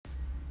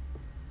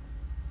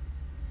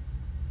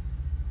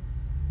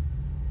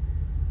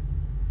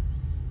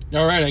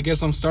All right, I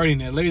guess I'm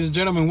starting it. Ladies and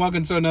gentlemen,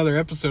 welcome to another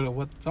episode of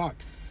What the Talk.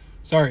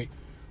 Sorry,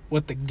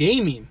 What the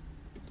Gaming.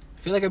 I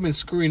feel like I've been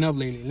screwing up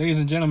lately. Ladies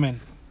and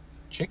gentlemen,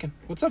 Chicken.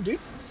 What's up, dude?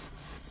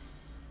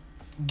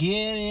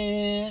 Get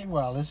it.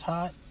 Well, it's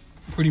hot.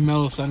 Pretty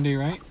mellow Sunday,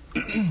 right?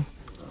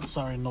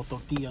 Sorry, no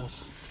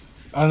tortillas.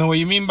 I don't know what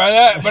you mean by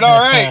that, but all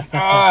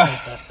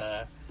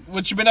right.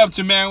 What you been up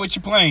to, man? What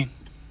you playing?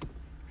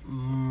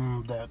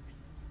 That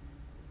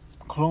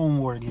Clone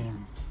War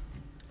game.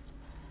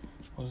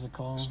 What's it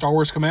called? Star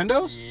Wars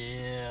Commandos?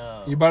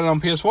 Yeah. You bought it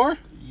on PS4?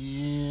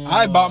 Yeah.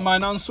 I bought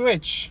mine on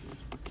Switch.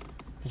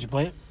 Did you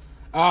play it?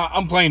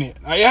 I'm playing it.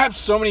 I have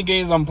so many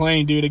games I'm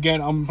playing, dude.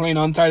 Again, I'm playing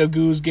Untitled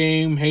Goose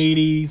Game,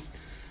 Hades,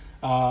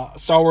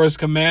 Star Wars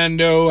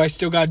Commando. I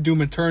still got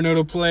Doom Eternal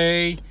to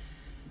play.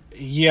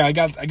 Yeah, I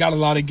got a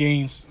lot of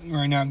games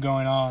right now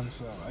going on,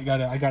 so I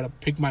gotta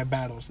pick my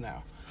battles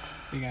now.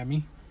 You got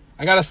me?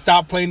 I gotta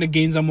stop playing the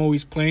games I'm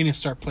always playing and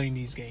start playing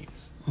these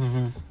games.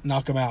 Mm-hmm.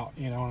 Knock them out.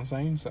 You know what I'm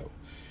saying? So,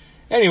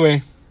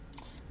 anyway,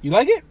 you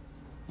like it?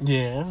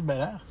 Yeah, it's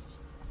badass.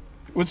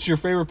 What's your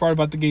favorite part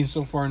about the game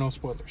so far? No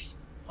spoilers.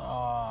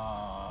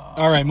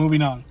 All right,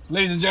 moving on.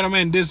 Ladies and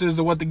gentlemen, this is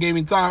the What the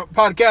Gaming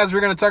podcast.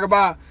 We're going to talk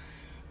about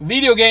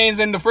video games,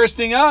 and the first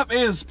thing up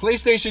is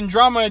PlayStation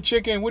drama.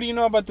 Chicken, what do you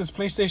know about this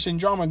PlayStation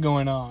drama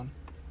going on?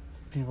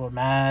 People are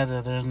mad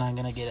that there's not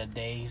going to get a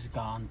Days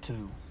Gone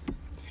 2.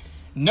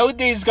 No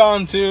Days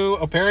Gone 2.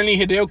 Apparently,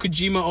 Hideo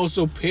Kojima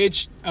also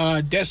pitched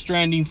Death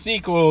Stranding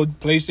sequel.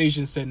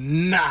 PlayStation said,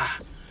 nah.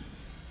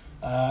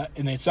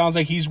 And it sounds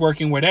like he's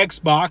working with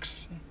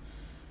Xbox.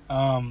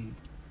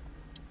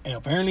 And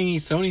apparently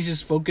Sony's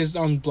just focused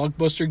on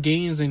blockbuster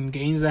games and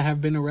games that have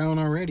been around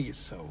already.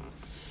 So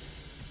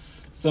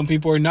some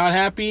people are not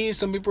happy.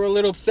 Some people are a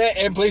little upset.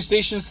 And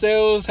PlayStation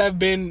sales have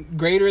been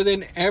greater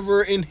than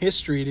ever in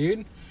history,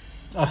 dude.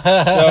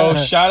 So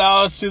shout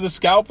outs to the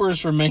scalpers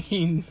for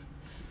making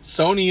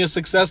Sony a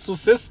successful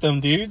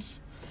system,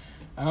 dudes.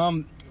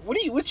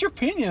 What's your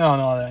opinion on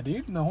all that,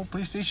 dude? The whole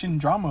PlayStation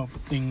drama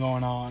thing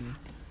going on.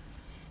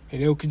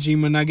 Hideo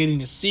Kojima not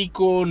getting a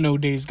sequel. No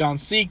Days Gone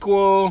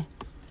sequel.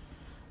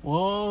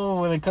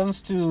 Well, when it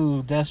comes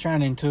to Death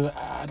Stranding 2,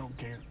 I don't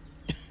care.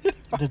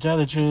 To tell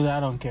the truth, I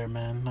don't care,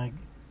 man. Like,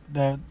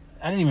 that,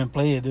 I didn't even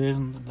play it,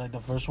 dude. Like,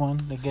 the first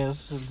one, I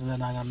guess. And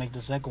then I'm going to make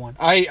the second one.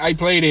 I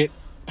played it.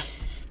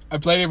 I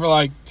played it for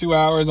like 2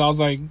 hours. I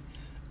was like,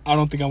 I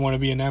don't think I want to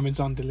be an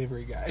Amazon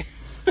delivery guy.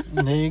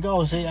 There you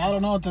go. See, I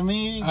don't know. To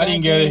me, I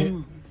didn't get it.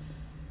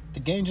 The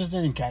game just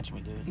didn't catch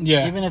me, dude.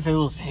 Yeah. Even if it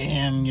was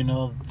him, you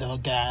know, the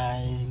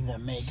guy that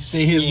makes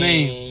Say his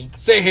name.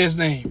 Say his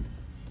name.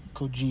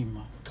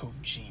 Kojima.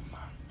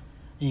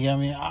 You got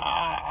me?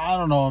 I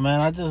don't know,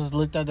 man. I just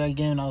looked at that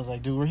game and I was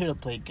like, dude, we're here to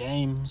play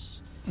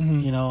games.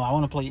 Mm-hmm. You know, I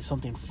want to play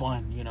something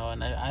fun, you know.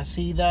 And I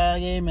see that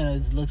game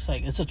and it looks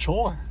like it's a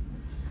chore.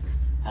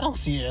 I don't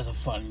see it as a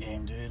fun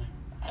game, dude.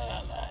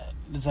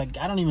 It's like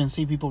I don't even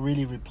see people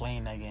really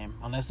replaying that game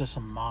unless there's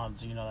some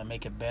mods, you know, that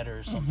make it better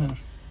or something.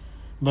 Mm-hmm.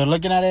 But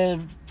looking at it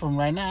from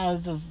right now,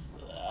 it's just,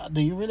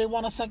 do you really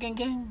want a second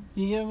game?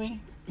 You get me?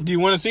 Do you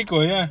want a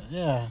sequel? Yeah.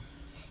 Yeah.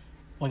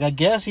 Like, I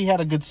guess he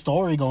had a good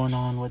story going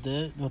on with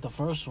it, with the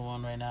first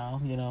one right now,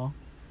 you know.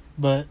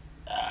 But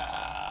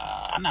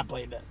I'm not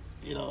playing that,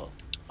 you know.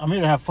 I'm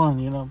here to have fun,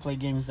 you know, play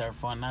games that are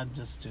fun, not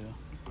just to.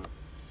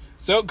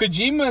 So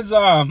Kojima's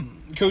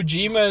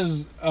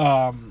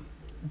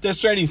Death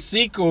Stranding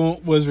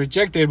sequel was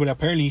rejected, but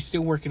apparently he's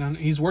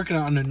working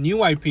on a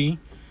new IP,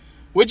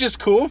 which is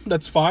cool.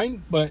 That's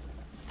fine, but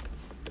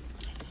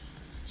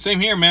same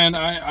here, man.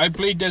 I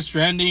played Death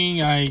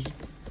Stranding. I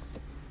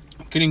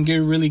couldn't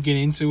really get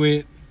into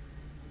it.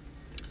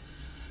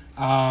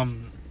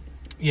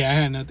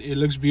 Yeah, and it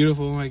looks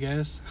beautiful, I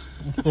guess.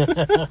 To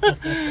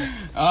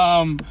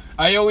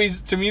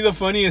me, the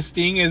funniest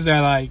thing is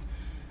that, like,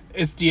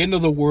 it's the end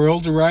of the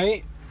world,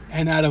 right?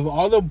 And out of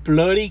all the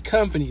bloody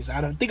companies,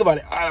 think about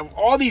it, out of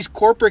all these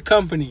corporate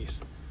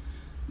companies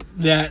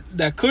that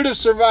could have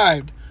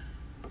survived,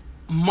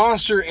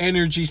 Monster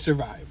Energy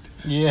survived.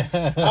 Yeah.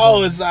 I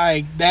was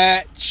like,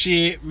 that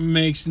shit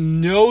makes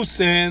no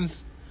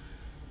sense.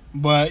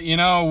 But, you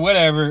know,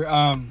 whatever.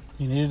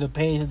 You needed to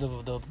pay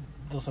the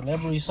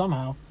celebrity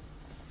somehow.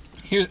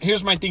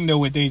 Here's my thing though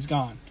with Days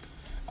Gone.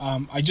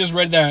 I just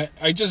read that.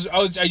 I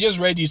just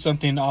read you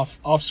something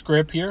off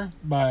script here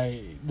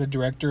by the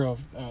director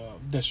of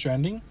Death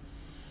Stranding.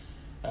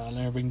 Let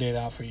me bring that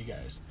out for you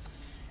guys.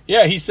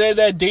 Yeah, he said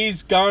that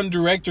Days Gone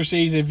director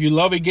says if you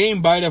love a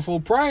game, buy it at full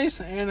price.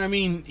 And I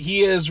mean,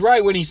 he is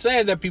right when he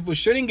said that people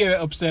shouldn't get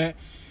upset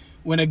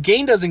when a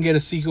game doesn't get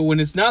a sequel, when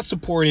it's not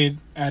supported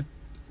at,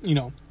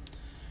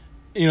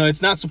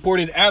 it's not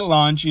supported at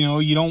launch.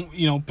 You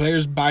don't,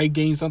 players buy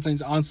games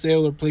sometimes on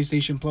sale or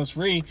PlayStation Plus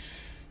free.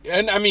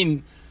 And I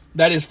mean,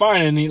 that is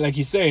fine. And like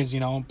he says,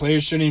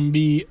 players shouldn't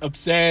be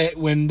upset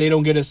when they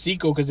don't get a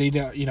sequel because they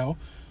don't,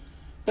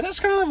 but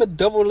that's kind of a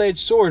double-edged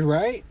sword,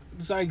 right?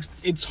 It's like,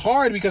 it's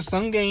hard because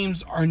some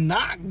games are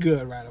not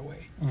good right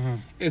away. Mm-hmm.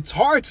 It's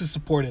hard to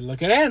support it.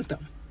 Look at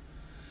Anthem.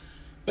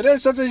 But then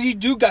sometimes you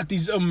do got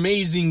these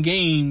amazing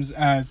games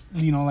as,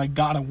 you know, like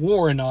God of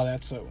War and all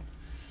that. So,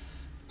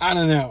 I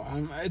don't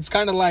know. It's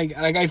kind of like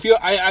I feel,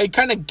 I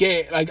kind of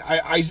get, like,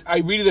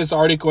 I read this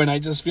article and I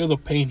just feel the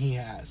pain he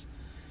has.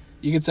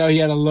 You can tell he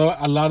had a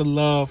lot of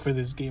love for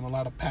this game, a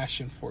lot of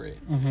passion for it.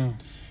 Mm-hmm.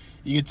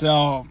 You can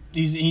tell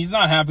he's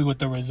not happy with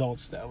the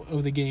results though,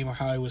 of the game or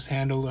how it was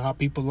handled or how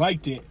people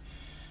liked it.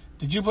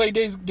 Did you play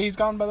Days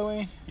Gone, by the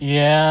way?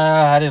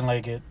 Yeah, I didn't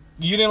like it.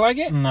 You didn't like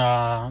it?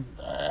 Nah,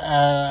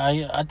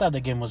 I thought the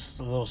game was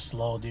a little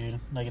slow, dude.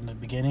 Like in the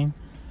beginning,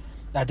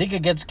 I think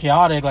it gets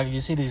chaotic. Like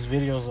you see these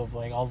videos of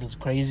like all these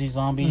crazy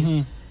zombies,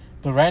 Mm-hmm.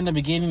 but right in the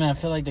beginning, I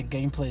feel like the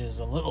gameplay is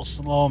a little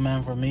slow,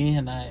 man, for me,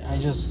 and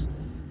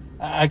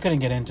I couldn't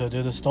get into it,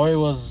 dude. The story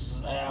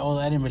was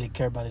I didn't really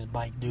care about his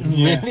bike, dude.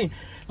 Yeah. Really,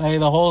 like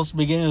the whole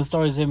beginning of the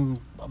story is him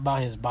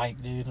about his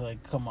bike, dude.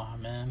 Like, come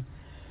on, man.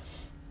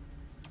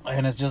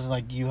 And it's just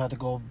like you have to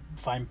go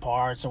find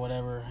parts or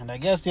whatever. And I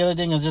guess the other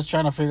thing is just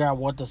trying to figure out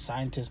what the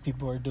scientist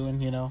people are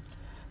doing, you know.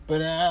 But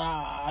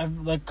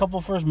the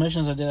couple first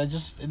missions I did,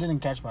 it didn't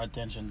catch my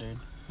attention, dude.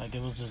 Like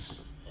it was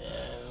just,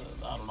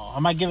 I don't know. I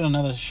might give it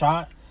another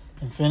shot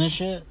and finish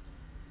it,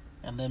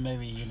 and then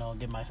maybe, you know,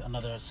 get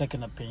another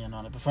second opinion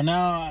on it. But for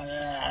now,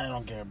 I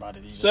don't care about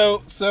it either.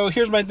 So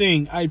here's my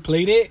thing. I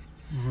played it.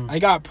 Mm-hmm. I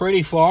got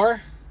pretty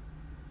far.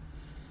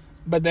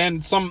 But then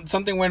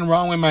something went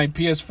wrong with my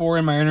PS4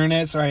 and my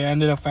internet, so I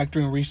ended up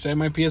factory reset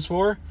my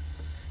PS4.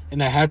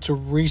 And I had to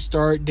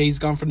restart Days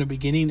Gone from the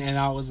beginning, and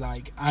I was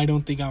like, I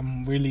don't think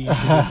I'm really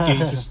into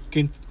this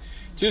game.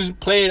 Just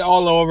play it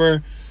all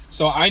over.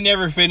 So I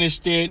never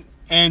finished it,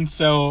 and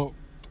so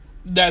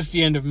that's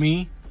the end of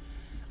me.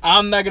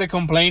 I'm not going to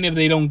complain if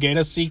they don't get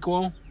a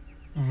sequel.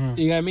 Mm-hmm.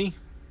 You got me?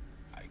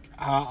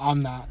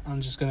 I'm not. I'm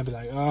just going to be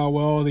like, oh,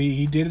 well,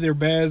 he did their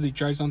best. They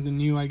tried something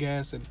new, I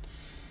guess, and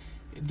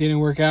it didn't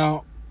work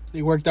out.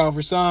 It worked out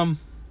for some.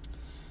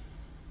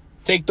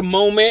 Take the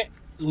moment,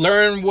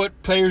 learn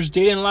what players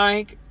didn't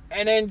like,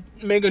 and then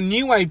make a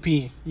new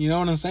IP. You know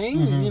what I'm saying?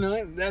 Mm-hmm. You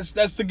know,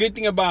 that's the good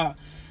thing about.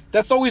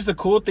 That's always the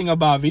cool thing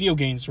about video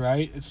games,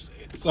 right? It's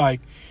like,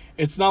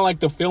 it's not like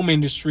the film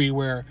industry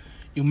where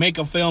you make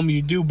a film,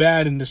 you do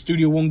bad, and the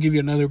studio won't give you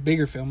another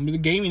bigger film. The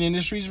gaming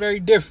industry is very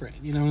different.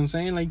 You know what I'm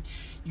saying? Like,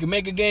 you can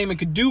make a game, it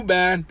could do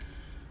bad.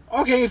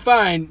 Okay,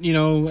 fine. You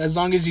know, as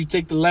long as you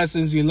take the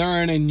lessons you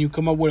learn and you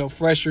come up with a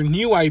fresher,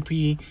 new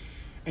IP,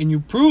 and you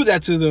prove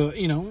that to the,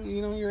 you know,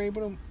 you're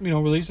able to, you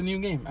know, release a new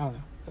game. I don't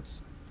know.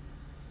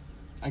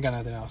 I got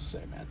nothing else to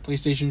say, man.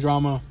 PlayStation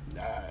drama,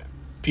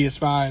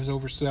 PS5's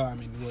oversell. I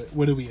mean,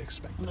 what do we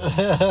expect?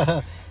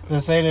 They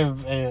say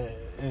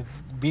it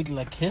beat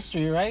like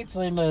history, right?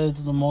 Saying that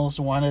it's the most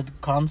wanted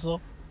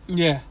console.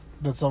 Yeah.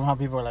 But somehow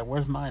people are like,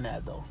 "Where's mine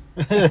at, though?"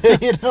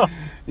 You know.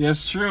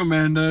 Yes, true,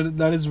 man.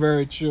 That is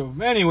very true.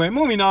 Anyway,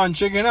 moving on,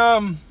 chicken.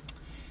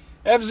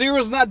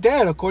 F-Zero's not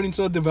dead, according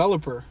to a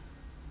developer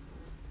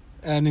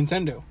at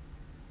Nintendo.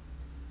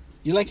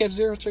 You like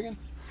F-Zero, chicken?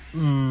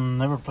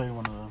 Never played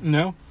one of them.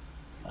 No.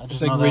 I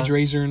Just like Ridge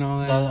Racer and all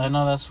that. I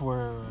know that's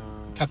where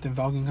Captain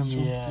Falcon comes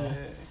from. Yeah.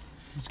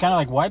 It's kind of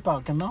like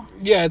Wipeout, you know?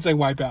 Yeah, it's like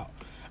Wipeout.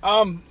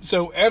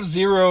 So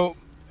F-Zero,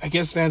 I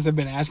guess fans have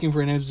been asking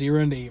for an F-Zero,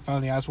 and they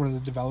finally asked one of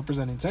the developers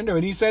at Nintendo,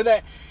 and he said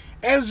that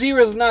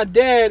F-Zero is not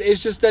dead.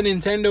 It's just that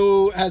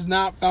Nintendo has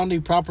not found a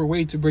proper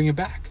way to bring it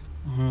back.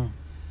 Mm-hmm.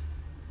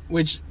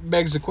 Which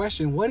begs the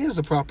question, what is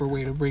the proper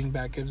way to bring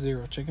back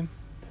F-Zero, chicken?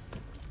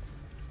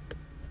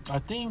 I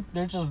think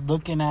they're just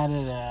looking at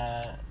it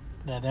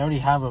that they already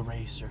have a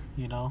racer,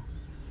 you know?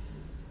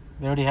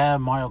 They already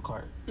have Mario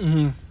Kart.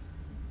 Mm-hmm.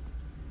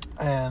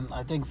 And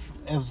I think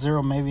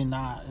F-Zero maybe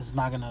is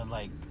not going to,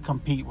 like,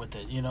 compete with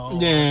it, you know?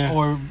 Yeah.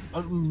 Or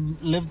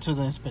live to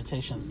the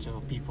expectations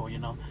to people, you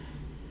know?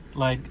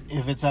 Like,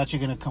 if it's actually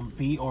going to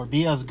compete or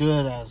be as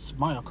good as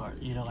Mario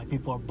Kart, you know? Like,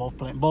 people are both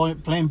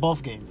playing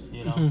both games,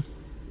 you know? Mm-hmm.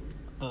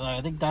 But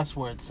I think that's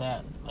where it's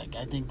at. Like,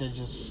 I think they're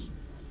just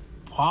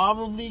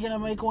probably going to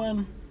make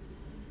one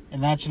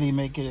and actually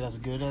make it as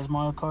good as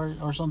Mario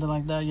Kart or something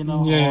like that, you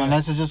know? Yeah. Or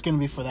unless it's just going to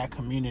be for that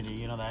community,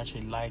 you know, that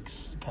actually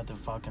likes Captain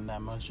Falcon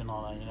that much and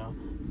all that, you know?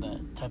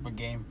 That type of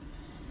game.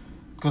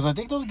 Because I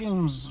think those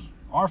games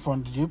are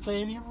fun. Did you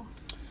play any of them?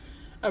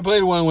 I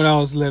played one when I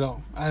was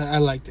little. I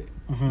liked it,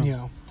 Mm-hmm. you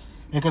know?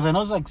 Because I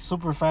know it's, like,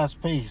 super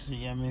fast-paced.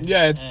 I mean,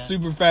 Yeah, it's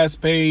super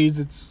fast-paced.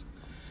 It's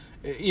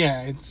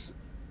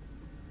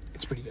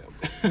pretty dope.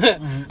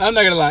 Mm-hmm. I'm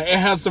not gonna lie, it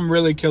has some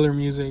really killer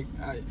music.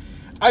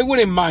 I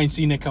wouldn't mind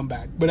seeing it come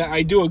back, but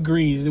I do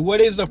agree.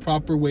 What is a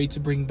proper way to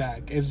bring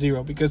back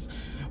F-Zero? Because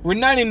we're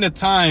not in the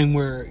time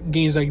where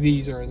games like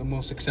these are the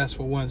most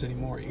successful ones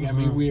anymore. Mm-hmm. I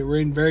mean, we're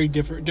in very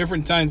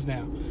different times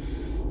now.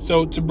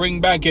 So to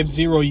bring back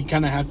F-Zero, you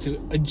kind of have to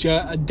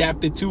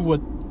adapt it to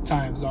what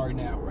times are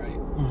now, right?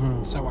 Mm-hmm.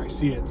 That's how I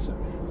see it. So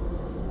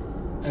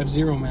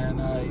F-Zero,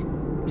 man, I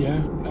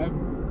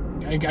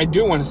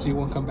do want to see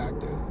one come back,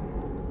 dude.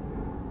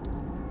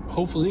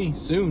 Hopefully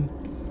soon.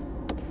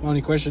 My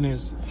only question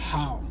is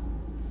how.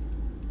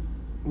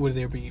 Would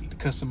there be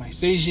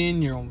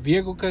customization, your own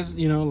vehicle,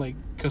 like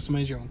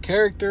customize your own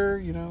character?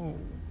 You know,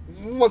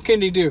 what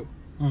can they do?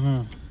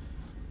 Mm-hmm.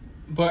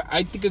 But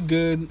I think a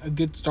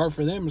good start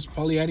for them is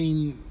probably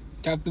adding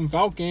Captain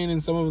Falcon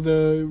and some of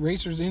the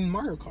racers in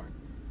Mario Kart.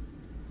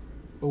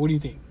 But what do you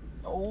think?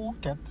 Oh,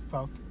 Captain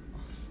Falcon.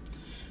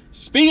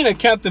 Speaking of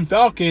Captain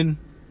Falcon,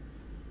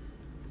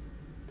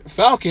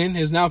 Falcon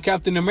is now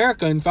Captain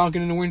America and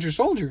Falcon and the Winter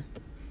Soldier.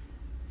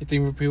 You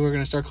think people are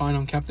going to start calling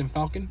him Captain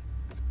Falcon?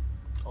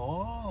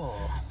 Oh.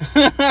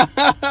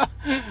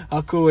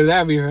 How cool would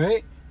that be,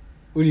 right?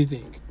 What do you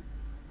think?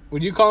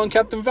 Would you call him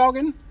Captain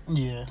Falcon?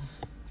 Yeah.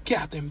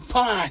 Captain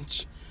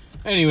Punch.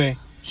 Anyway.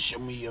 Show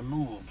me your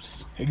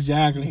moves.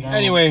 Exactly. No.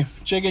 Anyway,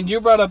 Chicken, you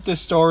brought up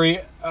this story,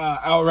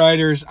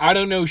 Outriders. I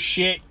don't know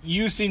shit.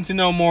 You seem to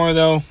know more,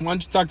 though. Why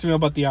don't you talk to me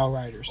about the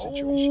Outriders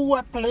situation? Oh,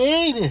 I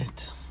played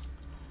it.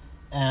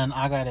 And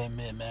I gotta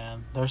admit,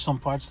 man, there's some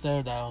parts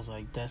there that I was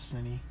like,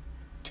 Destiny,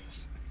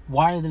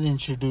 why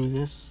didn't you do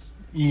this?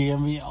 You get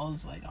me? I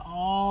was like,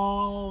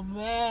 oh,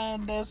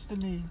 man,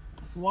 Destiny,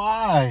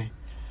 why?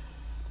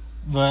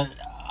 But,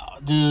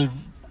 dude,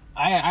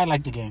 I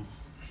like the game.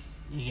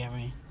 You get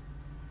me?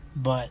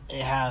 But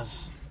it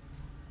has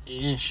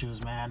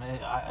issues, man.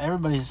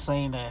 Everybody's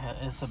saying that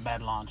it's a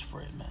bad launch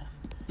for it, man.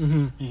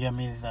 Mm-hmm. You get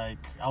me? Like,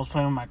 I was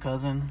playing with my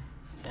cousin,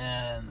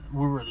 and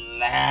we were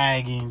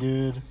lagging,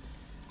 dude.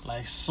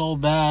 Like, so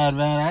bad,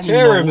 man.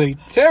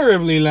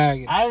 Terribly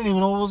lagging. I didn't even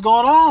know what was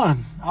going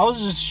on. I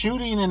was just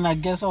shooting, and I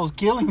guess I was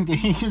killing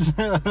things.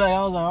 Like,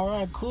 I was like, all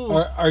right, cool.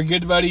 Our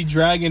good buddy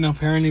Dragon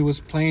apparently was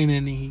playing,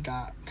 and he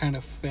got kind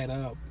of fed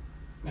up.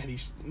 And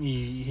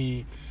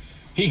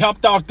he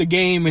hopped off the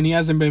game, and he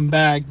hasn't been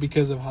back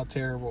because of how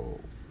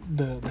terrible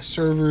the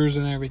servers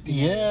and everything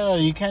Yeah,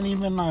 is. you can't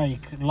even,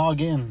 like,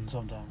 log in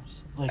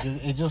sometimes. Like,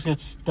 it just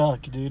gets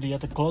stuck, dude. You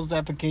have to close the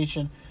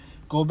application,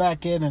 go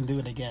back in, and do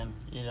it again,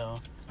 you know.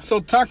 So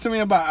talk to me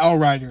about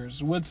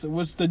Outriders. What's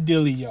the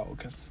dealio?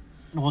 Cause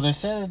Well, they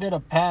said they did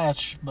a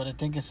patch, but I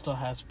think it still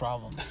has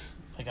problems.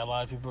 Like, a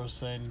lot of people are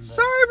saying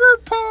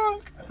that.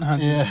 Cyberpunk. No,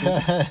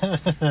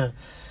 Yeah.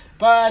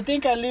 But I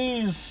think at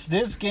least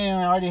this game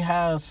already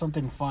has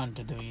something fun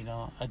to do, you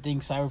know. I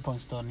think Cyberpunk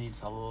still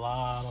needs a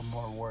lot of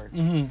more work.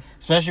 mm-hmm.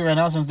 Especially right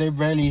now, since they're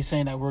barely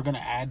saying that we're going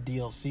to add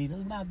DLC.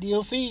 That's not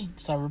DLC,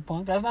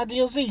 Cyberpunk. That's not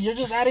DLC. You're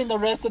just adding the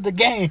rest of the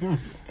game.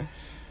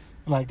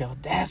 Like, the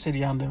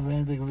audacity on them,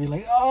 man. They could be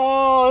like,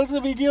 oh, it's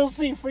going to be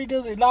DLC, free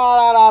DLC.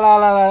 No.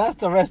 That's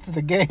the rest of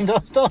the game.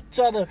 Don't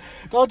try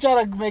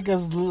to make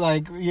us,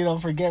 like, you know,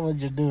 forget what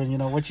you're doing, you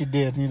know, what you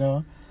did, you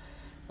know.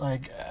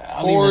 Like,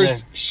 I'll leave it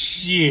Horse there.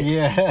 shit.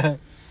 Yeah.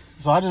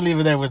 So I'll just leave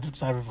it there with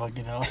Cyberpunk,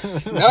 you know.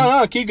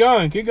 No, keep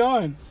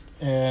going.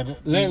 And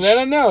Let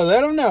them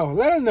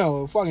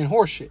know. Fucking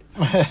horse shit.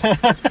 but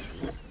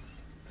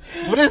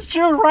it's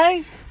true,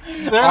 right?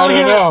 They're I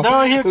don't know. They're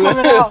out here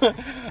coming out.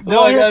 They're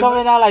out here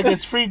coming out like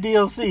it's free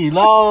DLC.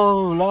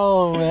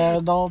 No,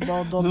 man. Don't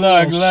do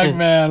that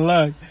shit.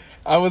 Look.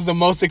 I was the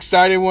most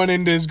excited one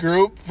in this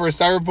group for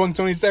Cyberpunk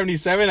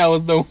 2077.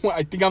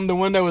 I think I'm the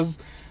one that was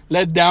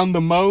let down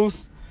the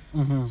most.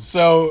 Mm-hmm.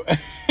 So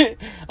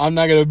I'm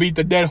not gonna beat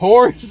the dead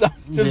horse. I'm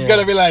just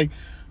gonna be like,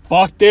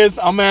 fuck this,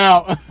 I'm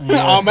out.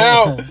 Yeah. I'm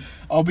out.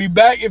 I'll be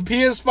back in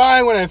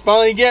PS5 when I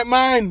finally get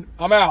mine.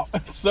 I'm out.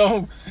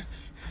 So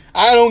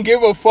I don't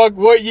give a fuck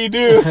what you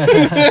do.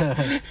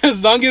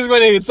 As long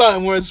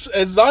as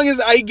as long as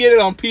I get it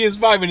on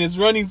PS5 and it's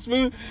running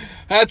smooth,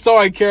 that's all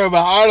I care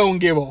about. I don't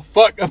give a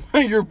fuck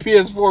about your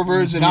PS4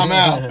 version. I'm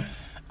out.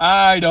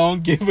 I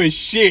don't give a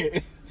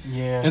shit.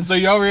 Yeah. And so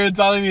y'all were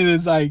telling me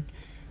this like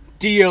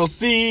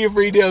DLC,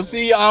 free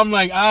DLC. I'm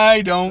like,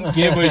 I don't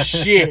give a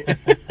shit.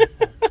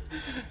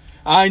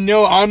 I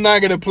know I'm not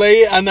going to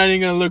play it. I'm not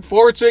even going to look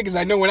forward to it because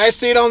I know when I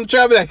see it on the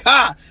trail, I'll be like,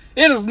 ha,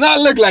 it does not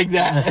look like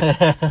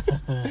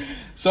that.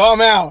 So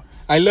I'm out.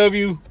 I love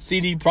you,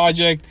 CD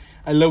Projekt.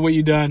 I love what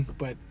you done,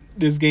 but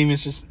this game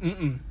is just,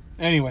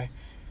 Anyway,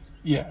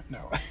 yeah,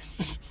 no.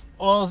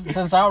 Well,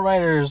 since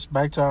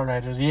back to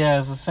Outriders, yeah,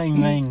 it's the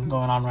same thing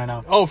going on right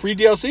now. Oh, free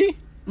DLC?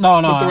 No.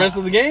 With the rest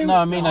of the game? No,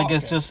 I mean, like,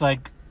 it's okay. just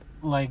like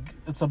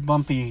it's a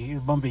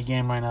bumpy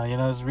game right now. You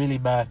know, it's really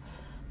bad.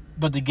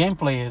 But the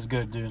gameplay is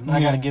good, dude.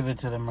 I gotta give it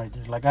to them right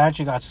there. Like, I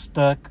actually got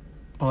stuck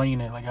playing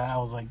it. Like, I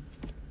was like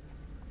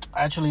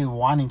actually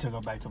wanting to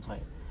go back to play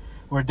it.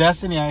 Where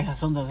Destiny, I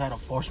sometimes had to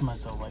force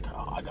myself. Like,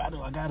 oh, I got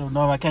to.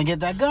 No, I can't get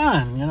that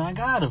gun. You know, I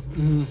got to.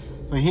 Mm-hmm.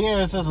 But here,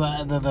 it's just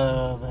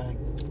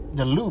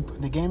the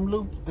loop. The game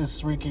loop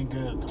is freaking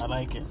good. I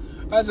like it.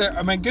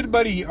 My good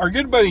buddy, our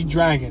good buddy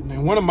Dragon,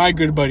 and one of my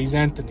good buddies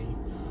Anthony,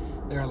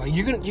 they're like,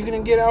 "You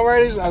gonna get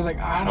Outriders?" I was like,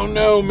 "I don't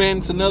know, man.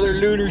 It's another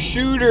looter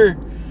shooter."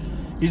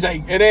 He's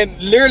like, and then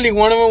literally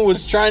one of them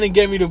was trying to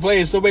get me to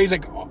play it. So he's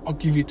like, "I'll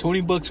give you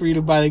 $20 for you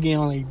to buy the game."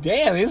 I'm like,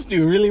 "Damn, this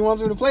dude really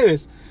wants me to play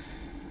this."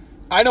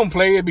 I don't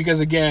play it because,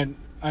 again,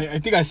 I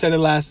think I said it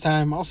last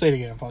time. I'll say it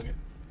again. Fuck it.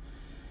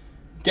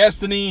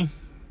 Destiny,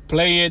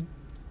 play it.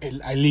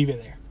 I leave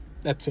it there.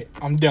 That's it.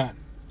 I'm done.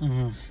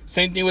 Mm-hmm.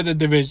 Same thing with The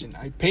Division.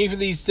 I pay for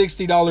these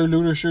 $60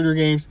 looter shooter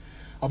games.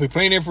 I'll be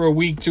playing it for a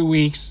week, 2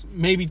 weeks,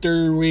 maybe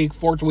third week,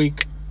 fourth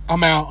week.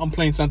 I'm out. I'm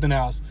playing something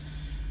else.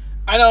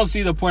 I don't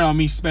see the point on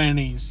me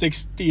spending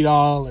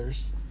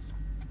 $60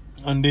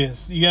 on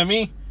this. You get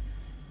me?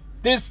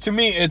 This, to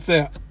me, it's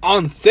a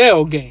on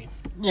sale game.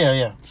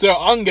 Yeah. So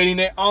I'm getting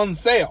it on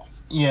sale.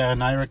 Yeah,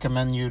 and I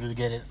recommend you to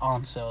get it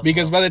on sale.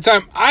 Because by the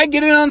time I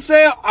get it on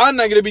sale, I'm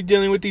not going to be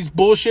dealing with these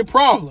bullshit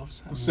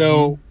problems. Mm-hmm.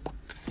 So,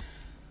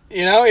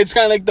 it's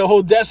kind of like the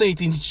whole Destiny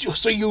thing.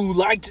 So you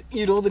liked,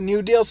 the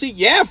new DLC?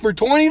 Yeah, for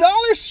 $20?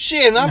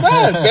 Shit, not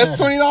bad.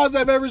 Best $20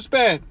 I've ever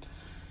spent.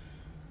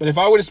 But if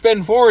I would have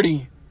spent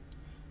 $40,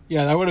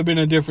 yeah, that would have been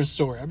a different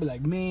story. I'd be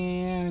like,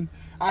 man,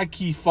 I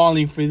keep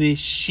falling for this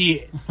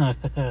shit.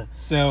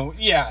 So,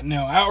 yeah,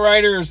 no,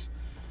 Outriders,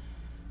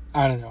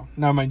 I don't know.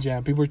 Not my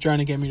jam. People are trying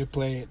to get me to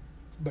play it.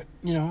 But,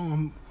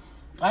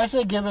 I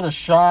say give it a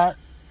shot.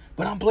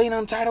 But I'm playing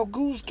Untitled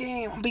Goose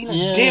Game. I'm being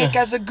a dick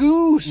as a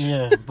goose.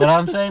 Yeah, but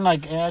I'm saying,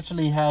 it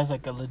actually has, a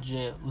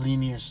legit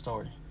linear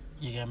story.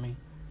 You get me?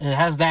 It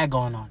has that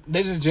going on.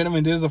 Ladies and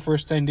gentlemen, this is the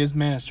first time this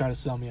man is trying to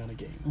sell me on a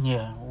game.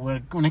 Yeah.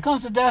 When it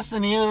comes to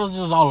Destiny, it was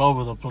just all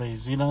over the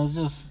place. It's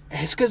just...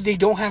 It's because they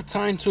don't have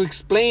time to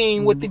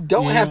explain what they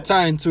don't have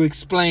time to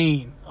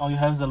explain. All you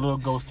have is the little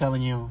ghost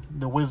telling you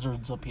the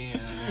wizard's up here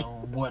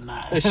and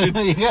whatnot.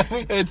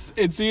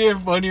 It's even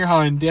funnier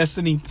how in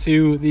Destiny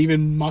 2 they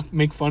even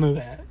make fun of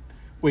that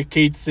with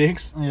Cade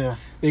 6. Yeah.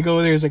 They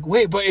go there, it's like,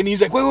 and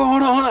he's like, wait,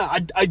 hold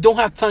on. I don't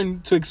have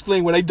time to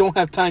explain what I don't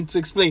have time to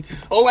explain.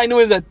 All I know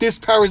is that this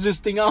powers this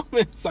thing up.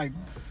 It's like,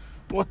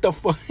 what the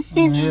fuck?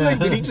 Did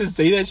he just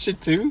say that shit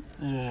too?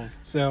 Yeah.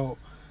 So...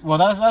 Well,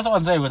 that's what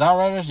I'm saying. With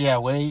Outriders,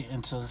 wait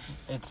until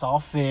it's all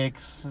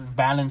fixed,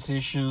 balance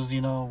issues,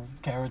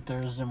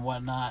 characters and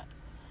whatnot,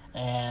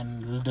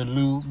 and the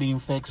loot being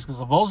fixed. Because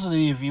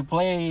supposedly, if you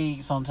play,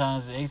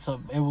 sometimes there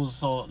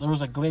was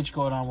a glitch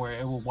going on where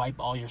it will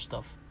wipe all your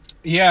stuff.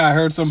 Yeah, I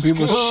heard some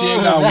people's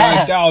shit got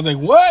wiped out. I was like,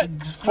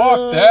 what?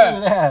 Fuck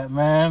that,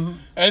 man.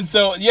 And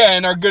so,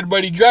 and our good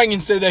buddy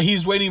Dragon said that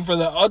he's waiting for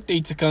the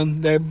update to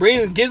come that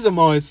gives him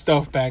all his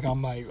stuff back.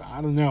 I'm like,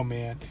 I don't know,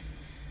 man.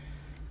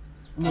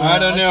 Yeah, I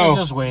don't know.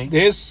 Just wait.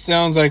 This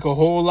sounds like a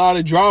whole lot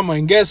of drama.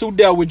 And guess who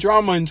dealt with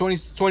drama in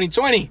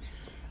 2020?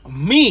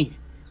 Me.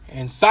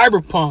 And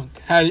Cyberpunk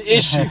had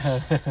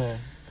issues.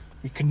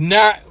 We could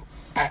not...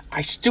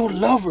 I still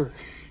love her.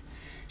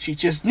 She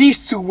just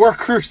needs to work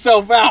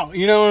herself out.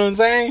 You know what I'm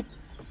saying?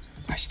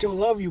 I still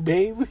love you,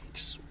 babe. You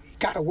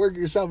gotta work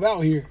yourself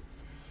out here.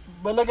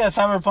 But look at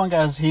Cyberpunk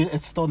as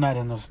it's still not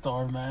in the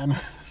store, man.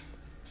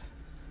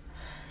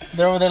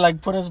 They're over there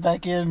like, put us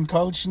back in,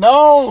 coach.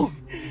 No!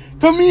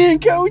 Put me in,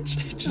 coach.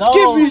 Just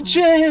give me a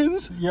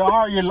chance.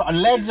 Your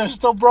legs are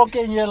still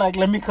broken. You're like,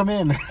 let me come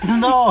in.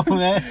 No,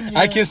 man.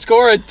 I can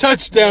score a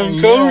touchdown,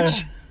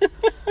 coach.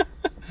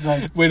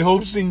 Like, with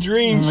hopes and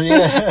dreams.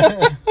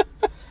 Yeah.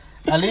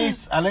 At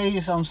least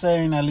I'm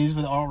saying, at least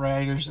with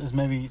Outriders, is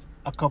maybe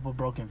a couple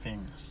broken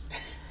fingers.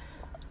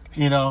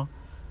 And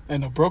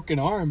a broken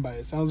arm, but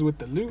it sounds with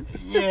the loot.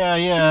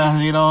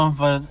 Yeah,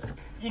 but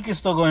you can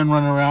still go and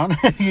run around.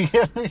 You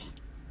get me?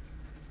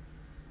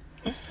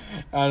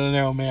 I don't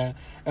know, man.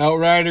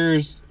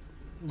 Outriders.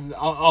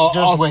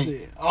 I'll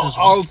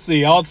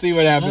see. I'll see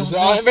what happens.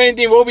 If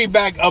anything, we'll be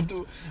back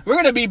we're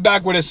gonna be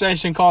back with a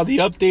session called the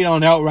update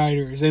on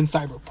Outriders and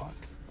Cyberpunk.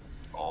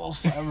 Oh,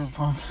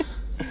 Cyberpunk.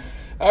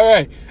 All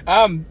right.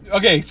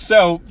 Okay.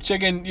 So,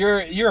 Chicken,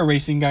 you're a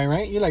racing guy,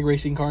 right? You like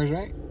racing cars,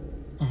 right?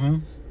 Mm-hmm.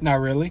 Not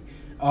really.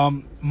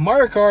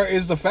 Mario Kart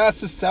is the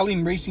fastest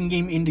selling racing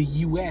game in the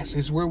U.S.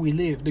 It's where we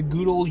live, the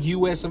good old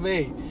U.S. of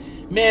A.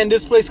 Man,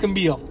 this place can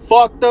be a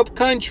fucked up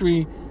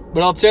country,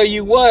 but I'll tell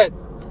you what,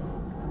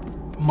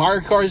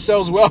 Mario Kart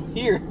sells well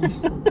here.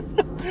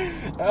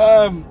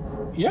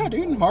 Yeah,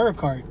 dude, Mario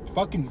Kart.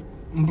 Fucking,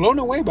 I'm blown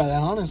away by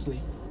that, honestly.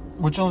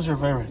 Which one's your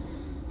favorite?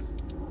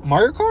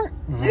 Mario Kart?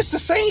 Mm-hmm. It's the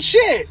same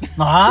shit.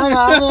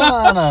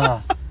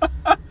 No.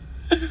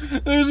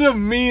 There's a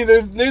meme.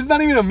 There's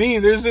not even a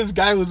meme. There's this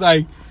guy who's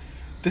like,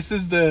 this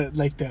is the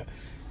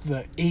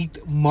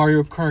 8th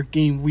Mario Kart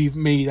game we've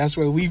made. That's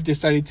why we've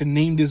decided to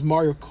name this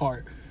Mario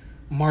Kart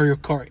 8.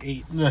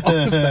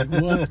 I was like,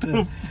 what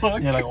the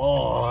fuck? You're like,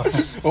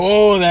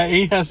 oh, that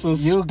 8 has some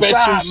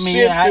special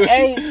shit to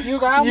it. You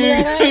got me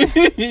at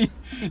 8.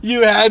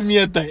 You had me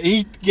at the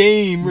 8th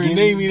game. We're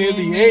naming it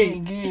the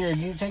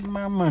 8th. You're taking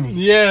my money.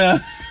 Yeah.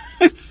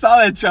 I saw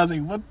that shit. I was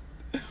like,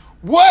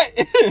 what?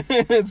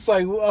 It's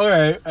like, all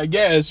right, I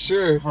guess,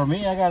 sure. For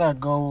me, I gotta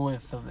go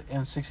with the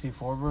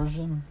N64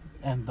 version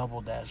and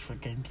Double Dash for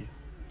GameCube.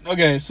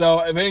 Okay,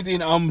 so if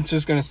anything, I'm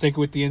just gonna stick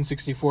with the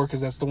N64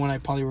 because that's the one I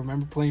probably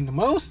remember playing the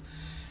most.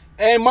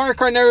 And Mario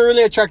Kart never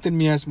really attracted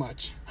me as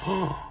much.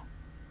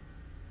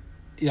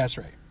 That's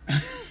right.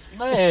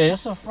 Hey,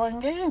 it's a fun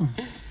game.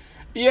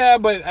 Yeah,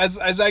 but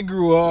as I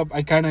grew up,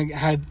 I kind of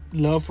had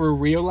love for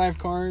real life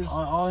cars.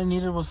 All I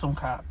needed was some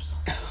cops.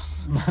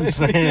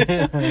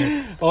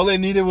 All they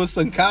needed was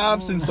some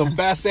cops and some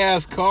fast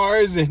ass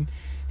cars, and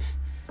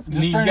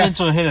just turn it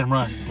into a hit and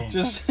run game.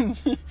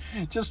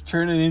 Just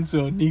turn it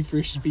into a Need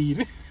for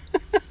Speed.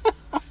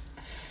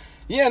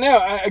 Yeah, no.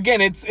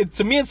 Again, it's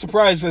to me it's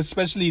surprising,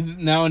 especially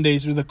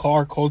nowadays with the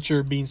car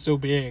culture being so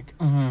big.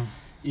 Mm-hmm.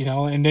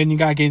 And then you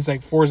got games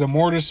like Forza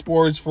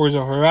Motorsports,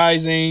 Forza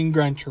Horizon,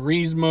 Gran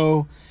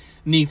Turismo.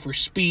 Need for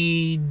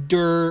Speed,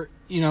 Dirt,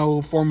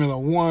 Formula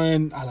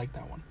 1. I like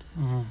that one.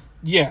 Mm-hmm.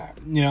 Yeah,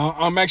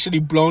 I'm actually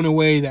blown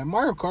away that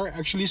Mario Kart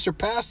actually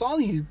surpassed all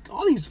these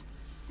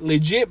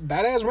legit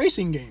badass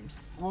racing games.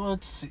 Well,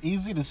 it's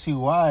easy to see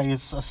why.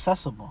 It's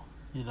accessible,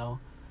 You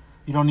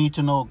don't need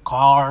to know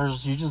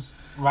cars. You just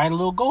ride a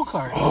little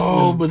go-kart.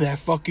 Oh, but that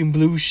fucking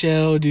blue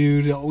shell,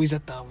 dude, always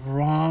at the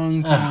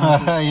wrong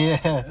time.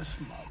 Yeah.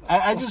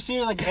 I just see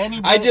it like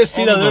anybody. I just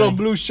see the little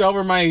blue shell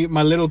over my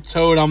little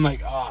Toad. I'm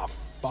like, oh,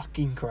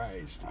 fucking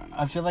Christ.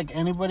 I feel like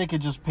anybody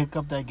could just pick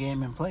up that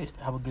game and play it.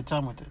 Have a good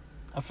time with it.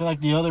 I feel like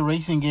the other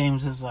racing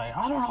games is like,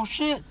 I don't know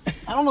shit.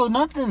 I don't know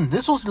nothing.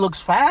 This one looks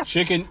fast.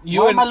 Chicken,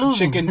 you and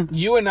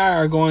I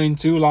are going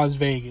to Las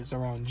Vegas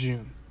around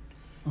June.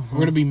 Mm-hmm. We're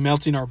going to be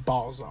melting our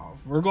balls off.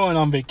 We're going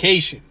on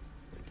vacation.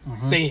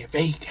 Mm-hmm. Say it,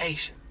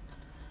 vacation.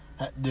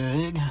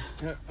 Dig.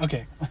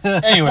 Okay.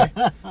 Anyway,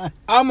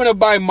 I'm going to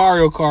buy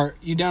Mario Kart.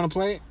 You down to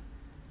play it?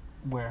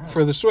 Where?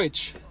 For the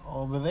Switch.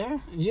 Over there?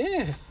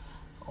 Yeah.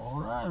 All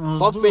right.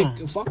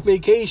 Fuck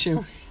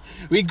vacation.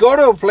 We go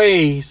to a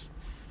place,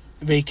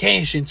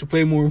 vacation, to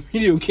play more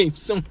video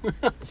games somewhere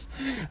else.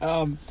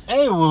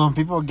 Hey, well,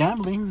 people are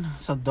gambling.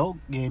 It's adult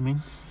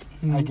gaming,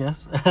 I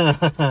guess.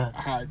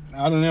 I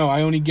don't know.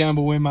 I only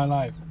gamble in my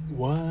life.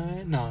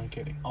 What? No, I'm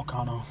kidding.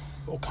 Okano.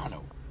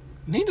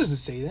 He doesn't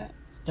say that.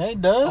 Yeah, he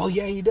does. Oh,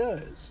 yeah, he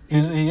does.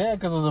 Yeah,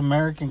 because those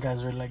American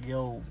guys are like,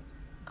 yo,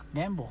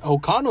 gamble.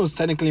 Okano's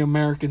technically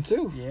American,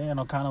 too. Yeah, and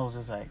Okano was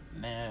just like,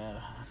 nah.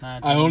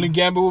 I only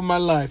gamble with my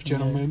life,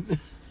 gentlemen.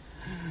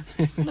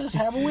 Yeah. Let's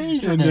have a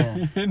wager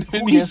then. And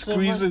he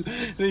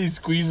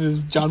squeezes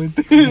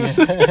Jonathan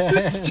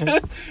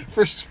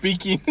for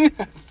speaking,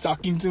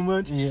 talking too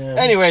much. Yeah.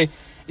 Anyway,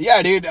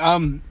 yeah, dude.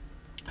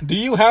 Do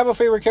you have a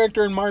favorite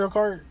character in Mario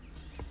Kart?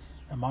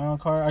 In Mario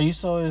Kart, I used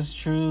to always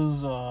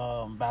choose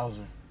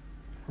Bowser.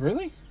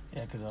 Really?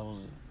 Yeah, because I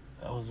was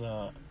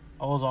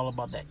all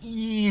about that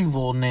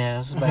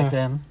evilness back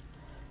then.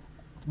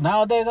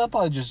 Nowadays, I'll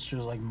probably just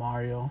choose like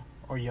Mario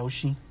or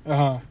Yoshi.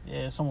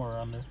 Yeah, somewhere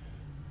around there.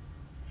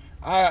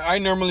 I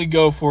normally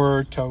go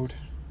for Toad.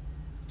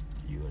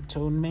 You a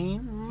Toad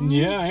man?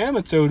 Yeah, I am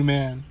a Toad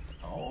man.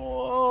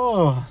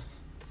 Oh.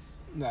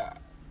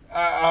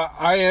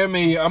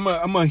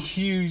 I'm a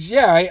huge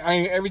I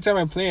every time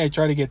I play I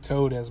try to get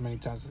Toad as many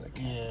times as I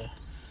can.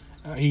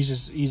 Yeah.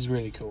 He's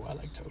really cool. I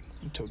like Toad.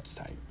 Toad's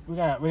tight. We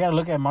gotta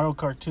look at Mario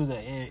Kart 2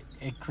 that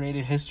it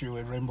created history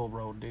with Rainbow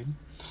Road, dude.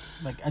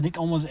 Like I think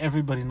almost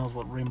everybody knows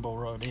what Rainbow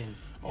Road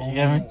is. You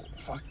get me?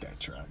 Fuck that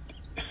track.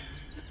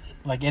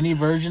 Like any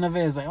version of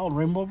it is like, oh,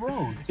 Rainbow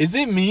Road. Is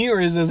it me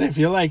or does it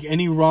feel like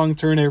any wrong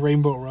turn at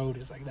Rainbow Road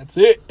is like that's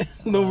it?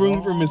 No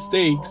room for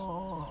mistakes.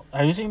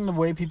 Have you seen the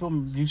way people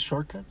use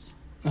shortcuts?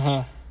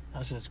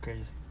 That's just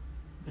crazy.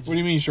 What do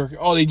you mean shortcut?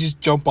 Oh, they just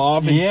jump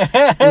off. And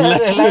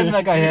they land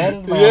like a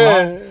head.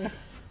 Yeah.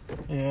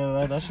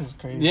 Yeah, that's just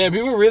crazy. Yeah,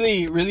 people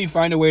really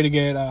find a way to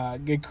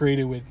get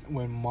creative with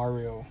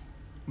Mario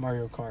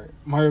Kart,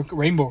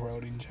 Rainbow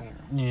Road in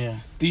general. Yeah.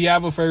 Do you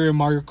have a favorite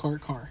Mario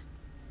Kart car?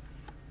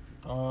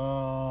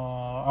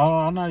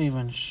 I'm not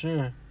even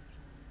sure.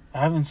 I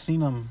haven't seen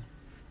them,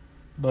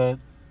 but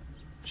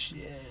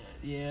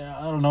yeah,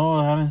 I don't know.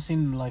 I haven't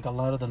seen like a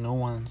lot of the new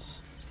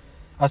ones.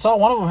 I saw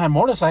one of them had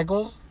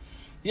motorcycles.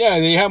 Yeah,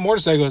 they have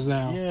motorcycles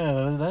now.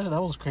 Yeah,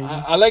 that was crazy.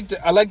 I like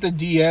the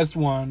DS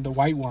one, the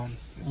white one.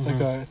 It's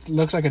it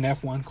looks like an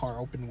F1 car,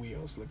 open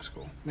wheels. Looks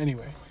cool.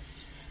 Anyway,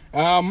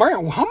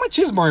 Mario. How much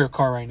is Mario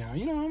Kart right now?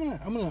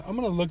 I'm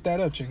gonna look that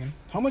up, chicken.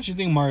 How much do you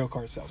think Mario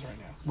Kart sells right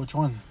now? Which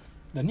one?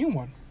 The new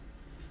one.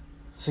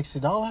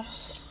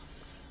 $60.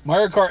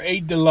 Mario Kart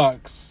 8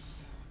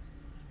 Deluxe.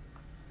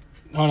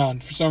 Hold on.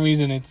 For some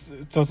reason,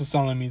 it's also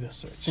selling me the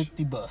search.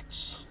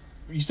 $50.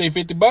 You say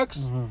 $50?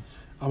 Mm-hmm.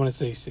 I'm gonna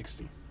say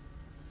 60.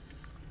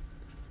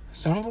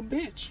 Son of a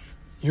bitch.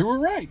 You were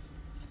right.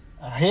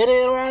 I hit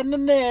it right in the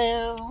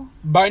nail.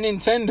 By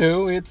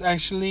Nintendo, it's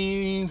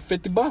actually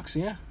 $50.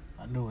 Yeah.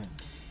 I knew it.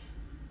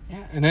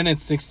 Yeah, and then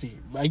it's 60.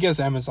 I guess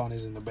Amazon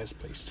isn't the best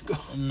place to go.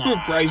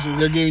 Nah. Prices.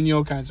 They're giving you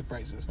all kinds of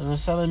prices. They were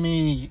selling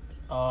me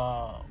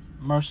Killzone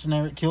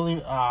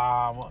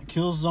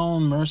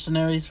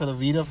Mercenaries for the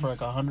Vita for like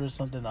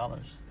 $100-something. I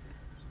was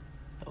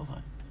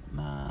like,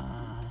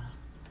 nah.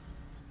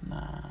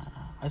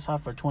 I saw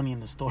it for $20 in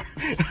the store.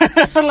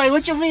 Like,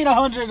 what you mean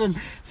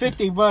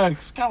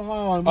 $150? Come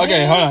on, man.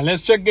 Okay, hold on.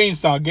 Let's check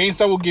GameStop.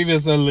 GameStop will give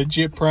us a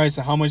legit price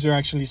of how much they're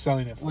actually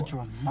selling it for. Which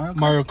one?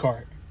 Mario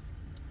Kart.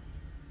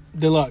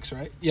 Deluxe,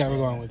 right? Yeah, we're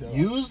going with Deluxe.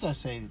 Used, I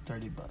say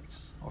 $30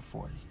 or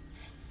 $40.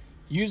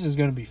 Used is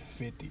gonna be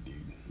 $50,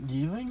 dude. Do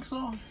you think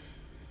so?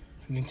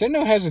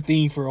 Nintendo has a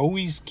thing for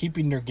always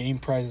keeping their game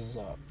prices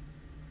up.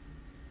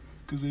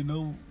 Because they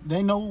know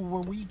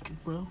we're weak,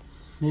 bro.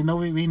 They know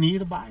we need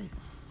to buy it.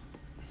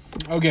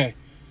 Okay.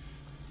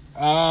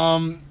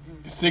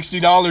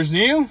 $60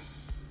 new.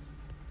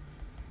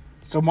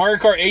 So Mario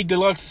Kart 8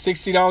 Deluxe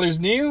 $60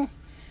 new.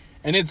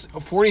 And it's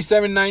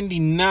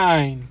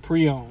 $47.99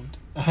 pre-owned.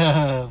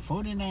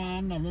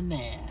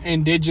 $49.99.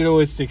 And digital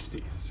is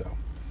 $60. So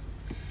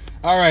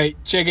All right,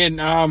 chicken.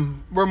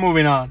 We're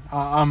moving on.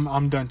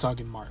 I'm done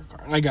talking Mario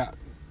Kart.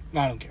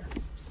 I don't care.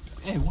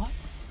 Hey, what?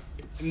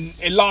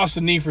 It lost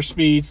the Need for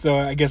Speed, so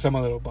I guess I'm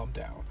a little bummed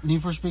out.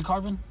 Need for Speed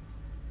Carbon?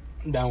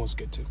 That one's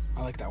good too.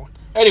 I like that one.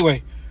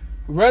 Anyway,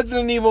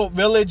 Resident Evil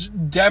Village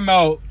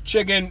demo.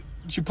 Chicken,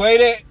 you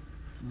played it?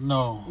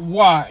 No.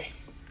 Why?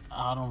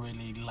 I don't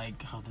really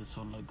like how this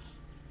one looks.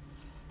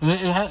 It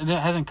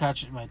hasn't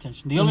caught my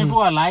attention. The only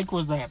fool I like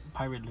was that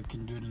pirate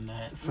looking dude in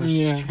that first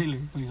trailer.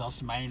 He's all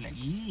smiling like,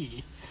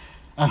 yeah.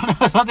 I don't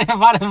know, something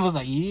about him was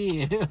like,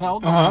 yeah.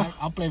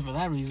 I'll play for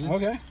that reason.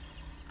 Okay.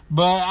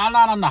 But I'm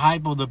not on the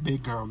hype of the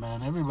big girl,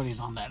 man.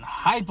 Everybody's on that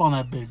hype on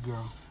that big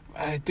girl.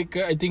 I think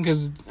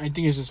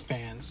it's just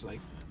fans. Like,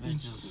 they're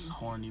just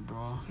horny,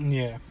 bro.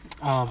 Yeah.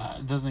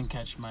 It doesn't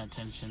catch my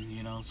attention,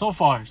 you know. So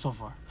far.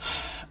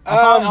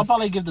 I'll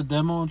probably give the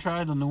demo a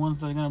try, the new ones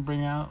they're gonna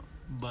bring out.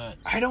 But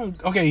I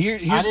don't. Okay,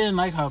 here's. I didn't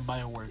like how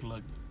BioWare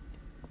looked.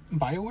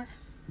 BioWare?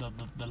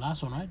 The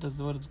last one, right? That's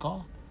what it's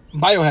called.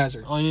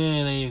 Biohazard. Oh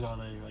yeah, there you go.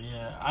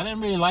 Yeah, I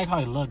didn't really like how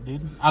it looked,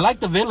 dude. I like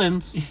the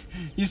villains.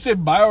 You said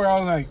BioWare. I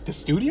was like, the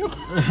studio.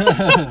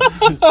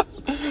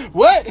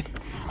 What?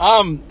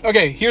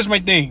 Okay, here's my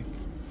thing.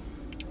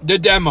 The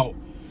demo.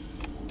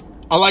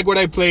 I like what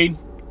I played.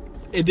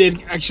 It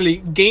did actually.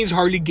 Games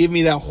hardly give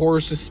me that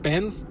horror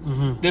suspense.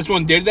 Mm-hmm. This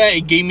one did that.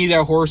 It gave me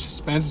that horror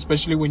suspense,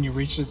 especially when you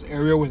reach this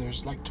area where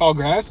there's like tall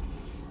grass.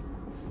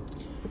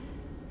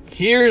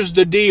 Here's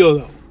the deal,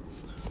 though.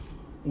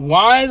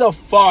 Why the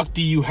fuck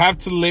do you have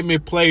to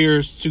limit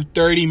players to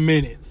 30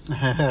 minutes?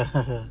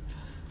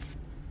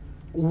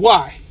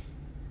 Why?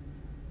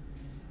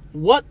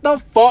 What the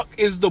fuck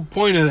is the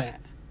point of that?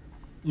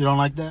 You don't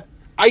like that?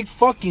 I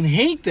fucking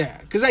hate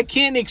that because I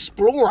can't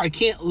explore. I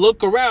can't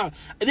look around.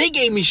 They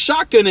gave me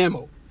shotgun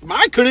ammo.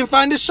 I couldn't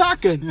find a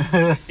shotgun.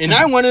 And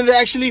I wanted to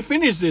actually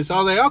finish this. I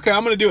was like, okay,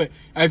 I'm going to do it.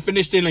 I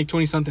finished in like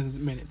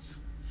 20-something minutes.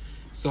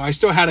 So I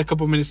still had a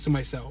couple minutes to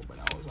myself. But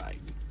I was like,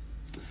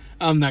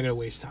 I'm not going to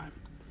waste time.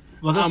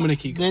 Well, I'm going to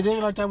keep going. They did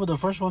it like that with the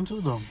first one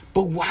too, though.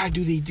 But why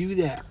do they do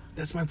that?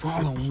 That's my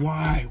problem.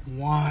 Why?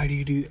 Why do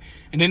you do that?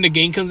 And then the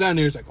game comes out and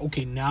it's like,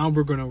 okay, now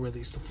we're going to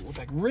release the full. It's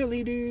like,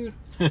 really, dude?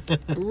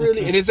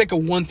 Really? And it's like a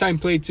one-time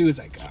play, too. It's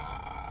like,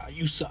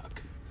 you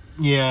suck.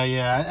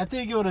 Yeah. I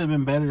think it would have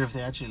been better if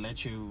they actually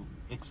let you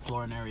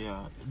explore an area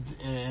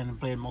and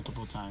play it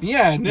multiple times.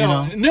 Yeah,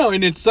 no.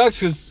 And it sucks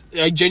because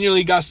I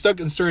genuinely got stuck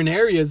in certain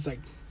areas.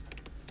 Like,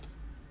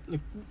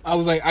 I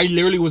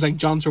literally was like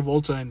John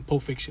Travolta in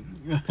Pulp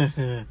Fiction.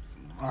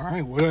 All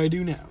right, what do I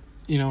do now?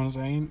 You know what I'm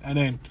saying? And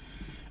then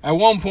at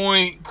one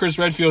point, Chris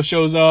Redfield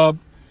shows up.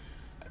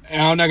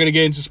 And I'm not going to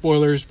get into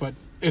spoilers, but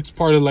it's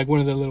part of like one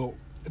of the little...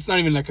 It's not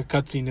even like a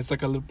cutscene. It's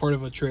like a little part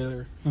of a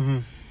trailer. Mm-hmm.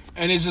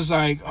 And it's just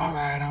like, all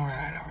right,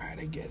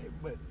 I get it.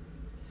 But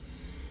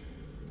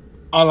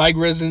I like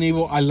Resident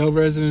Evil. I love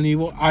Resident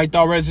Evil. I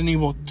thought Resident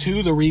Evil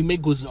 2, the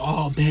remake, was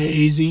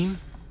amazing.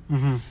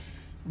 Mm-hmm.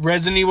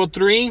 Resident Evil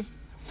 3,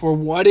 for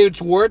what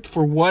it's worth,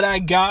 for what I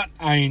got,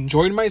 I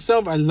enjoyed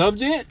myself. I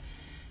loved it.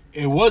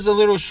 It was a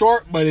little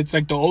short, but it's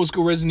like the old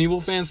school Resident Evil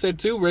fans said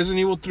too. Resident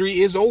Evil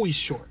 3 is always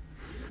short.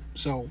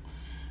 So,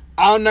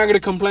 I'm not going to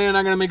complain. I'm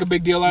not going to make a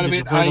big deal out of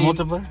it. Did you play the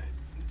multiplayer?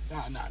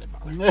 Not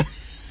about it.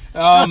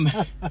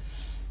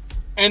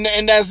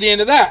 And that's the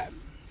end of that.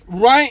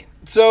 Right?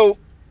 So,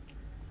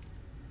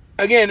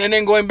 again, and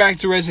then going back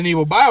to Resident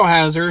Evil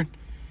Biohazard,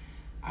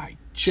 I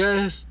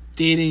just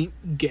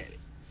didn't get it.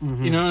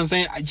 Mm-hmm. You know what I'm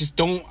saying? I just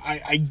don't...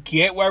 I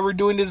get why we're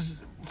doing this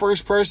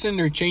first person.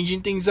 They're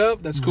changing things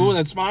up. That's cool.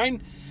 That's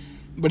fine.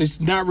 But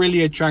it's not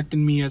really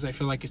attracting me as I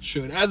feel like it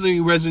should. As a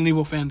Resident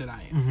Evil fan that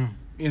I am. Mm-hmm.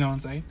 You know what I'm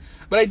saying?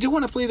 But I do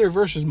want to play their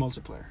versus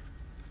multiplayer.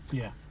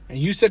 Yeah. And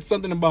you said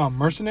something about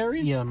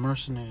Mercenaries? Yeah,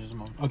 Mercenaries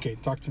mode. Okay,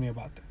 talk to me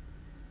about that.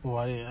 Well,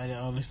 I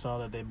only saw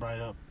that they brought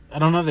it up. I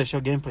don't know if they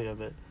showed gameplay of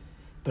it.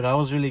 But I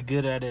was really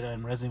good at it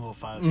in Resident Evil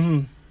 5.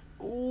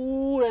 Mm-hmm.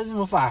 Ooh, Resident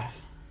Evil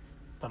 5.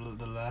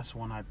 The last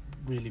one I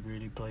really,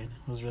 really played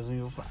was Resident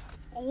Evil 5.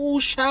 Ooh,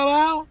 shout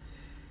out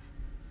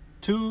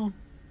to...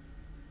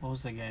 What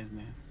was that guy's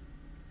name?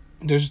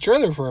 There's a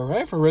trailer for it,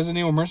 right? For Resident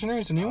Evil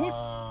Mercenaries, the new one?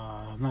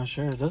 I'm not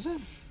sure. Does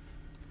it?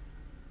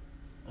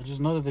 I just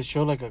know that they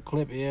showed like a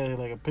clip. Yeah,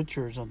 like a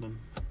picture or something.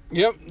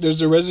 Yep, there's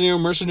the Resident Evil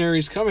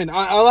Mercenaries coming.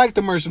 I like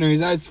the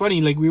Mercenaries. It's funny.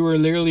 Like, we were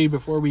literally,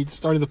 before we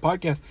started the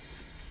podcast,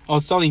 I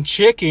was telling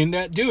Chicken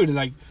that, dude,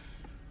 like,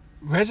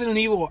 Resident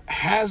Evil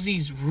has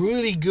these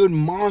really good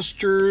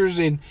monsters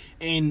and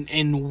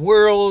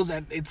worlds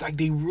that it's like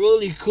they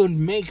really could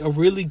make a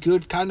really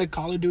good kind of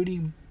Call of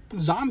Duty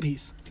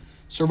zombies.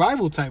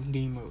 Survival type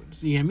game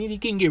modes. I mean, you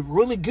can get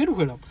really good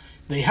with them.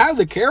 They have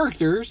the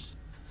characters.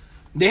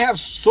 They have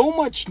so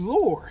much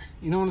lore.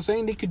 You know what I'm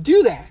saying? They could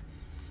do that.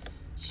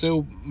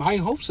 So, I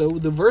hope so.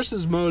 The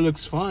versus mode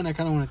looks fun. I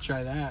kind of want to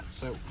try that.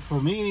 So,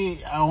 for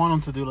me, I want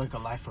them to do like a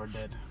Life or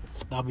Dead.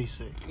 That'd be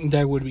sick.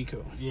 That would be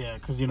cool. Yeah,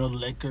 because, you know,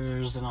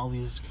 lickers and all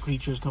these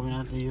creatures coming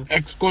after you.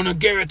 X gonna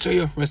give it to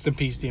you. Rest in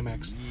peace,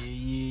 DMX.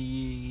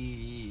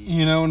 Yeah.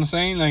 You know what I'm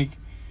saying? Like,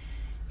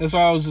 That's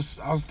why I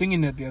was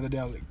thinking that the other day.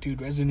 I was like,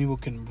 dude, Resident Evil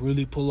can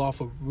really pull off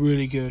a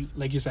really good,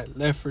 like you said,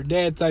 Left 4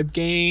 Dead type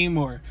game,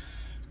 or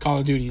Call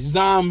of Duty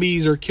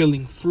Zombies, or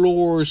Killing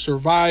Floor,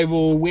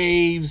 survival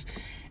waves,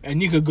 and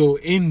you could go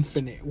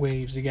infinite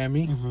waves. You get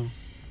me? Mm-hmm.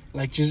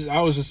 Like, I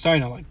was just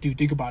saying, like, dude,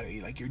 think about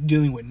it. Like, you're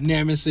dealing with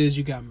Nemesis,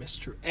 you got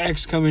Mr.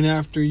 X coming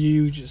after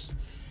you, just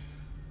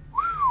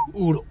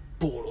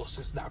Ouroboros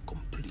is not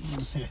complete.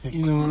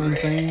 You know what I'm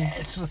saying?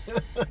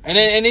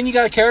 And then you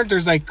got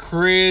characters like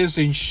Chris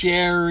and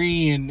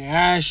Sherry and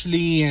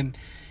Ashley and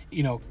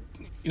you know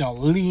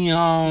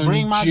Leon.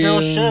 Bring my Jill,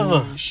 girl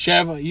Sheva.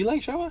 Sheva, you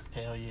like Sheva?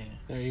 Hell yeah.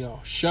 There you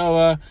go,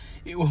 Sheva.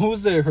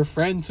 Who's her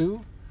friend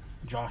too?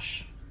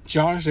 Josh.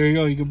 There you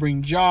go. You can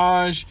bring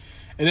Josh,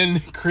 and then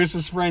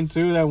Chris's friend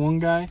too. That one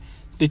guy,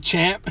 the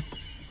Champ.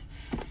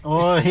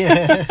 Oh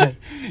yeah.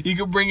 You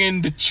could bring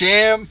in the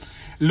Champ.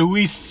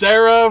 Luis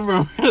Serra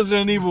from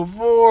Resident Evil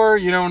 4,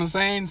 you know what I'm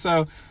saying?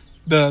 So,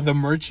 the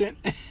merchant.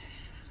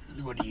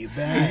 What are you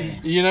buying?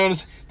 You know what I'm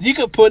saying? You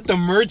could put the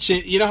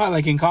merchant, you know how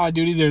like in Call of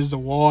Duty there's the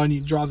wall and you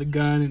draw the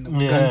gun and the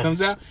gun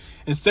comes out?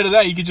 Instead of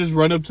that, you could just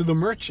run up to the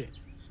merchant.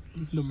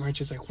 The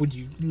merchant's like, what are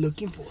you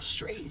looking for,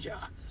 stranger?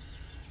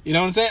 You know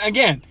what I'm saying?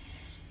 Again,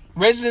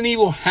 Resident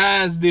Evil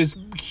has this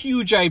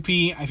huge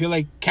IP. I feel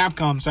like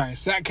Capcom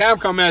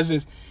has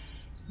this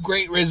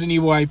great Resident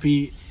Evil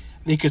IP.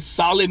 They could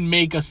solid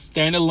make a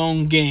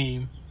standalone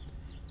game,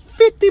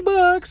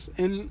 $50,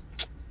 and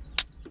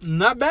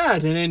not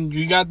bad. And then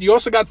you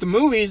also got the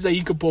movies that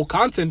you could pull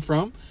content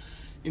from.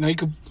 You know, you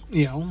could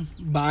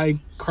buy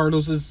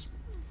Carlos's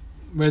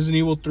Resident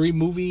Evil 3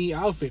 movie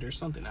outfit or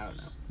something. I don't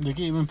know. They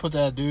can even put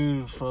that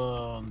dude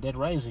for Dead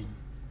Rising.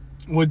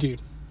 What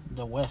dude?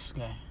 The West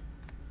guy,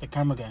 the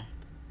camera guy.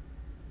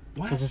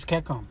 What? Because it's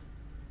Capcom.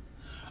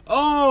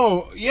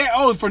 Oh yeah.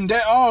 Oh, from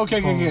that. Oh, okay.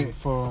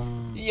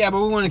 Yeah,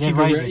 but we want to keep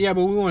it. Yeah,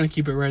 but we want to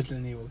keep it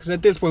Resident Evil because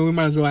at this point we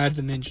might as well add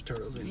the Ninja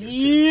Turtles in here too.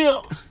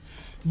 Yeah.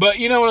 But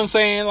you know what I'm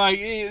saying? Like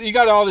you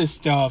got all this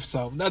stuff,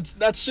 so that's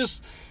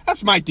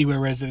my thing with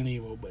Resident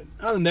Evil. But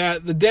other than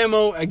that, the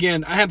demo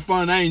again, I had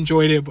fun, I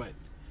enjoyed it, but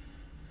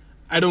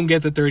I don't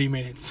get the 30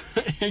 minutes.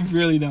 I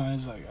really don't.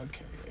 It's like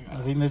okay.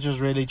 I think they're just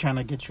really trying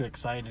to get you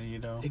excited, you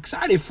know.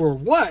 Excited for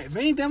what? If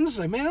anything, I'm just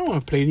like, man, I don't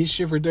want to play this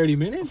shit for 30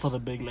 minutes. For the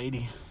big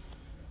lady.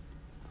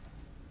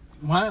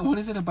 What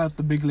is it about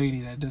the big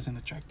lady that doesn't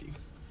attract you?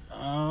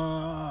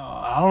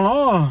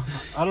 I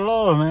don't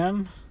know,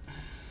 man.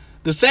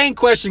 The same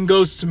question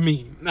goes to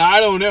me. I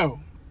don't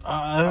know.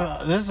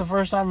 This is the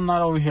first time I'm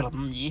not over here like,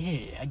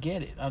 yeah, I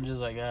get it. I'm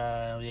just like,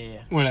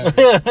 yeah.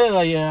 Whatever.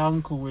 Like, yeah,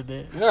 I'm cool with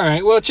it. All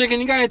right. Well,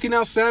 Chicken, you got anything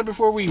else to add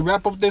before we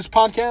wrap up this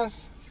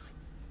podcast?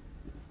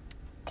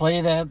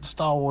 Play that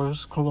Star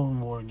Wars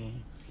Clone War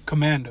game.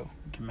 Commandos.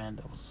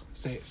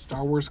 Say it.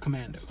 Star Wars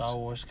Commandos.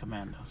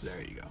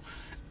 There you go.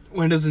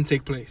 When does it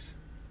take place?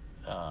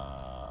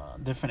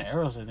 Different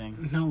eras, I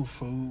think. No,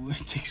 fool.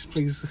 It takes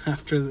place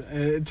after.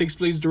 It takes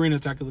place during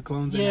Attack of the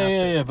Clones.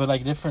 Yeah, but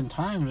like different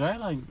times, right?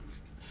 Like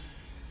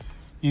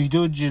you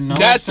do Geonosis.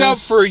 That's up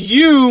for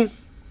you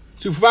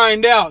to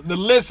find out. The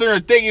listener,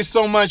 thank you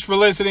so much for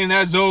listening.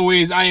 As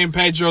always, I am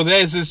Pedro.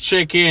 This is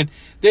Chicken.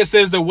 This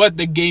is the What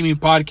the Gaming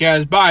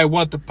Podcast by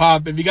What the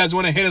Pop. If you guys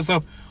want to hit us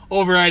up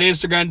over at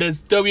Instagram,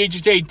 that's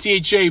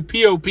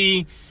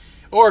WHHATHAPOP.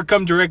 Or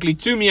come directly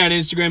to me at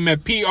Instagram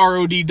at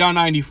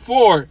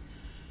PROD.94.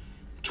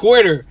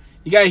 Twitter.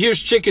 You got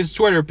here's Chicken's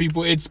Twitter,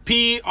 people. It's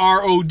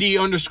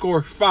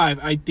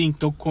PROD_5. I think.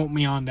 Don't quote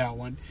me on that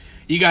one.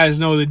 You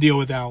guys know the deal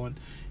with that one.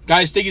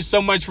 Guys, thank you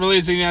so much for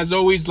listening. As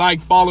always,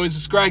 like, follow, and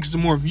subscribe. Because the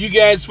more of you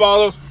guys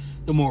follow,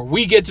 the more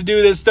we get to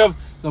do this stuff.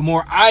 The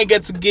more I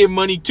get to give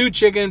money to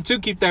Chicken to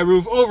keep that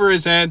roof over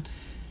his head.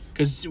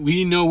 Because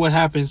we know what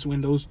happens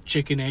when those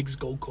chicken eggs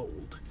go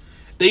cold.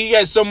 Thank you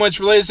guys so much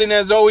for listening.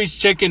 As always,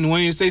 Chicken,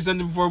 want you to say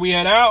something before we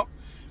head out?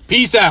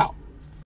 Peace out.